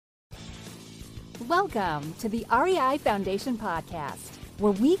Welcome to the REI Foundation Podcast,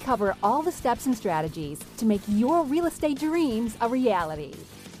 where we cover all the steps and strategies to make your real estate dreams a reality.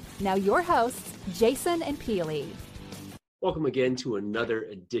 Now your hosts, Jason and Peely. Welcome again to another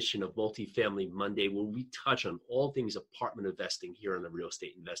edition of Multifamily Monday, where we touch on all things apartment investing here on the Real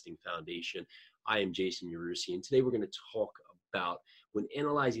Estate Investing Foundation. I am Jason Yarusi, and today we're going to talk about when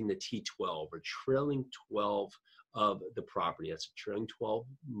analyzing the T12 or trailing 12 of the property. That's a trailing 12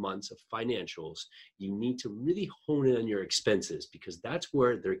 months of financials. You need to really hone in on your expenses, because that's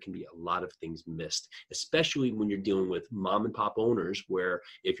where there can be a lot of things missed, especially when you're dealing with mom and pop owners, where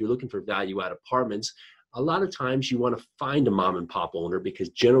if you're looking for value add apartments, a lot of times you want to find a mom and pop owner because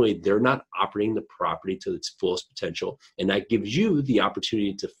generally they're not operating the property to its fullest potential. And that gives you the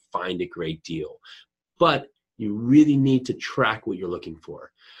opportunity to find a great deal. But you really need to track what you're looking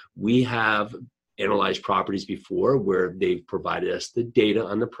for. We have analyzed properties before where they've provided us the data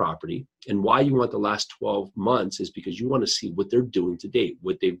on the property. And why you want the last 12 months is because you want to see what they're doing to date,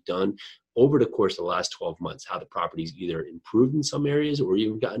 what they've done over the course of the last 12 months, how the property's either improved in some areas or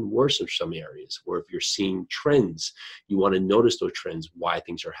even gotten worse in some areas. Or if you're seeing trends, you want to notice those trends, why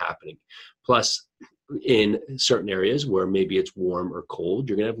things are happening. Plus, in certain areas where maybe it's warm or cold,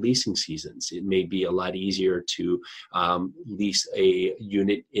 you're going to have leasing seasons. It may be a lot easier to lease a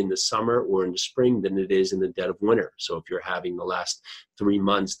unit in the summer or in the spring than it is in the dead of winter. So if you're having the last 3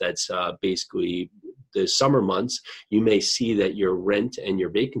 months, that's basically the summer months, you may see that your rent and your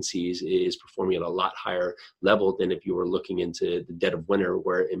vacancies is performing at a lot higher level than if you were looking into the dead of winter,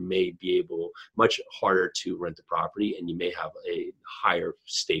 where it may be much harder to rent the property and you may have a higher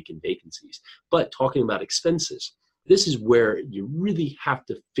stake in vacancies. But talking about expenses, this is where you really have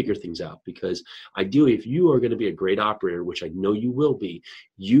to figure things out, because ideally, if you are going to be a great operator, which I know you will be,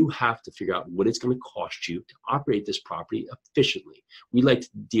 you have to figure out what it's going to cost you to operate this property efficiently. We like to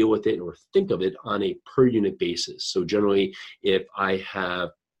deal with it or think of it on a per unit basis. So generally, if I have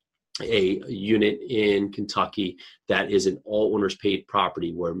a unit in Kentucky that is an all owners paid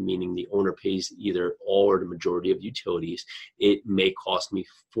property, where meaning the owner pays either all or the majority of utilities, it may cost me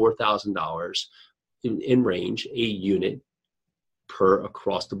 $4,000 in range a unit per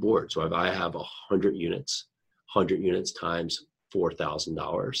across the board. So if I have 100 units times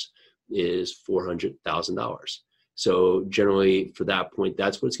 $4,000 is $400,000. So generally for that point,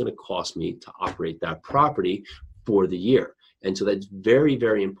 that's what it's going to cost me to operate that property for the year. And so that's very,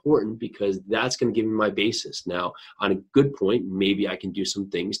 very important, because that's going to give me my basis. Now, on a good point, maybe I can do some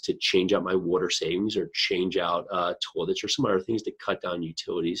things to change out my water savings or change out toilets or some other things to cut down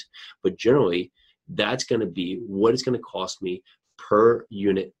utilities. But generally, that's going to be what it's going to cost me per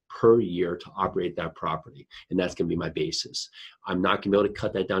unit per year to operate that property. And that's going to be my basis. I'm not going to be able to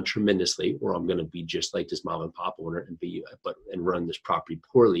cut that down tremendously, or I'm going to be just like this mom and pop owner and run this property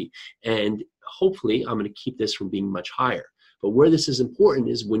poorly. And hopefully I'm going to keep this from being much higher. But where this is important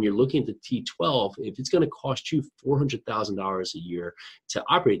is when you're looking at the T12, if it's going to cost you $400,000 a year to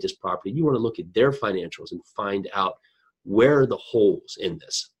operate this property, you want to look at their financials and find out where are the holes in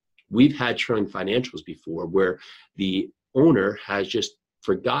this. We've had trailing financials before where the owner has just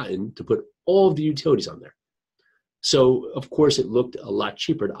forgotten to put all of the utilities on there. So, of course, it looked a lot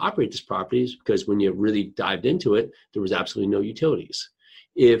cheaper to operate this property, because when you really dived into it, there was absolutely no utilities.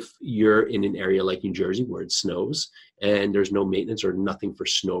 If you're in an area like New Jersey where it snows and there's no maintenance or nothing for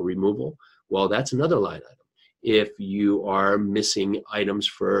snow removal, well, that's another line item. If you are missing items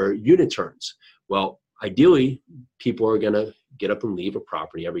for unit turns, well, ideally, people are going to get up and leave a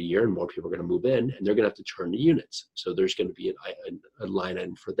property every year, and more people are going to move in, and they're going to have to turn the units. So there's going to be a line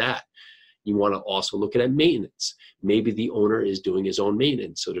item for that. You want to also look at maintenance. Maybe the owner is doing his own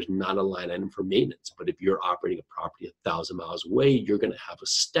maintenance, so there's not a line item for maintenance. But if you're operating a property 1,000 miles away, you're going to have a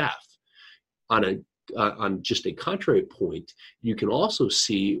staff. On just a contrary point, you can also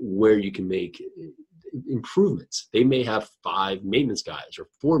see where you can make improvements. They may have 5 maintenance guys or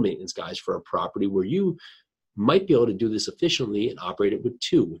 4 maintenance guys for a property, where you might be able to do this efficiently and operate it with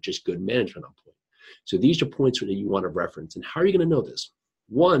 2, which is good management on point. So these are points that you want to reference. And how are you going to know this?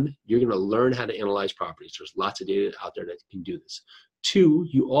 1, you're going to learn how to analyze properties. There's lots of data out there that can do this. 2,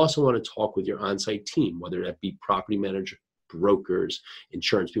 you also want to talk with your on-site team, whether that be property manager, brokers,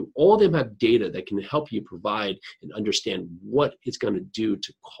 insurance people. All of them have data that can help you provide and understand what it's going to do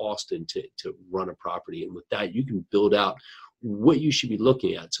to cost and to run a property. And with that, you can build out what you should be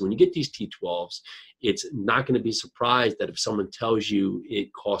looking at. So when you get these T12s, it's not going to be surprised that if someone tells you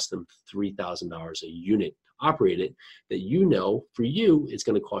it costs them $3,000 a unit to operate it, that you know for you, it's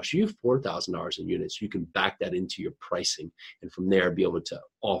going to cost you $4,000 a unit. So you can back that into your pricing and from there be able to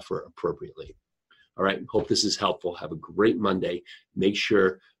offer appropriately. All right, hope this is helpful. Have a great Monday. Make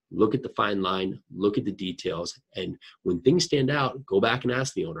sure look at the fine line, look at the details. And when things stand out, go back and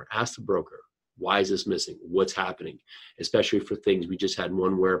ask the owner, ask the broker, why is this missing? What's happening? Especially for things, we just had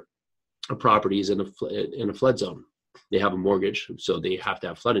one where a property is in a flood zone. They have a mortgage, so they have to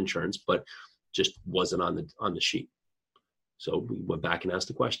have flood insurance, but just wasn't on the sheet. So we went back and asked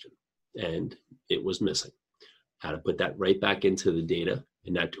the question, and it was missing. Had to put that right back into the data,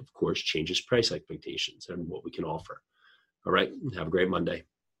 and that, of course, changes price expectations and what we can offer. All right, have a great Monday.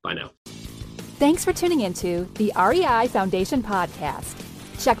 Bye now. Thanks for tuning into the REI Foundation podcast.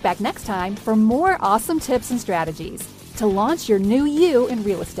 Check back next time for more awesome tips and strategies to launch your new you in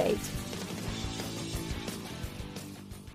real estate.